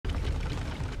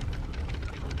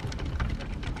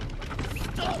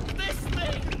Stop this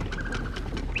thing!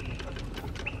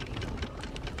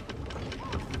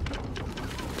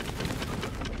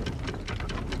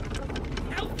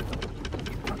 Help!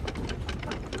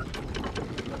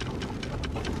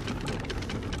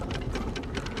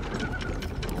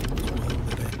 Well,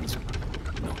 it ends.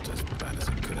 Not as bad as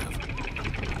it could have.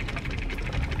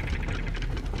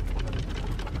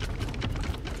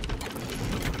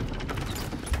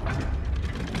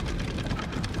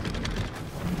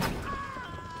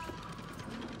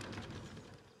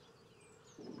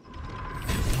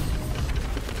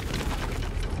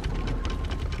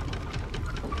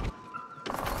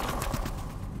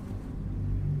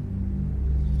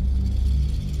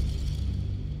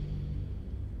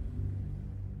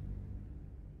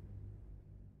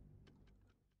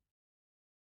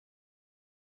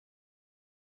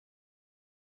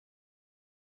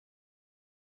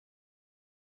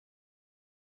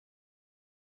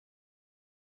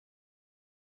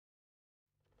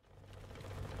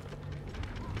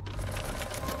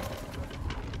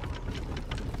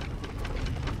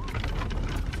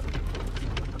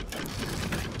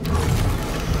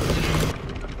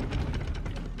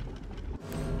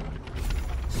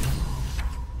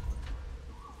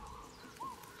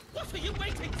 What are you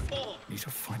waiting for? Need to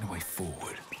find a way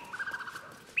forward.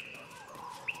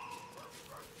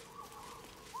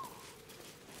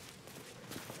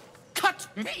 Cut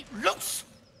me loose!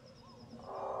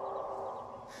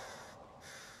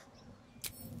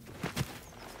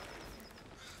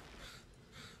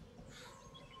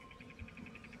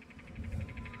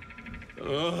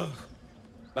 Ugh.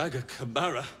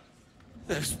 Bagacamara.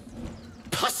 Those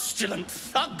pustulant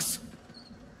thugs!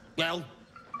 Well,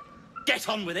 get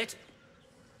on with it.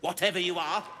 Whatever you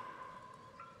are.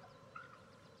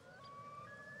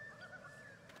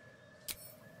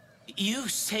 You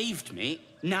saved me,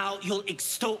 now you'll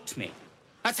extort me.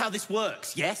 That's how this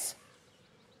works, yes?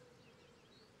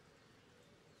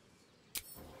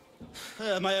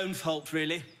 My own fault,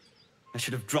 really. I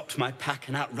should have dropped my pack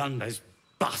and outrun those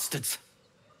bastards.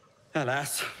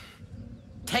 Alas.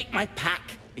 Take my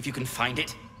pack, if you can find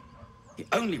it. The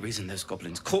only reason those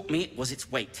goblins caught me was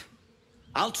its weight.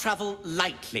 I'll travel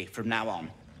lightly from now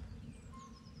on.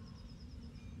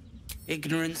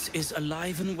 Ignorance is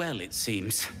alive and well, it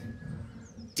seems.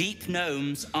 Deep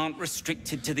gnomes aren't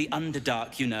restricted to the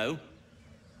Underdark, you know.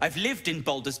 I've lived in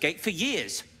Baldur's Gate for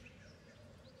years.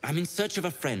 I'm in search of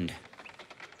a friend.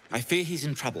 I fear he's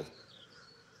in trouble.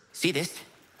 See this?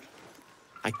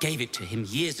 I gave it to him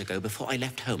years ago before I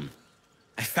left home.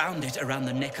 I found it around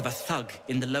the neck of a thug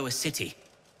in the lower city.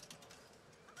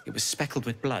 It was speckled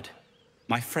with blood.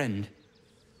 My friend,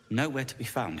 nowhere to be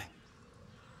found.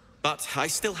 But I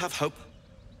still have hope.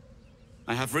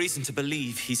 I have reason to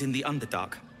believe he's in the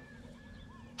Underdark.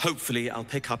 Hopefully, I'll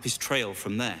pick up his trail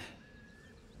from there.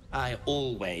 I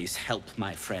always help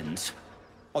my friends.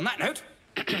 On that note,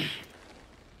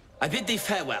 I bid thee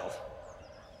farewell.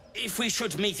 If we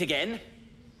should meet again,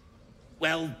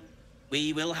 well,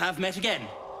 we will have met again.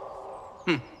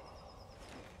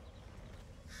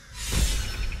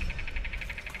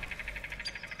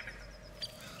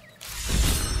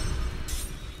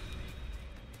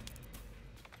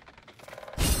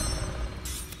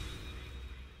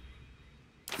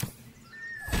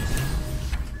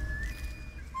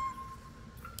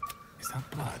 Is that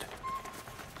blood?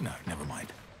 No, never mind.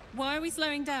 Why are we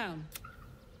slowing down?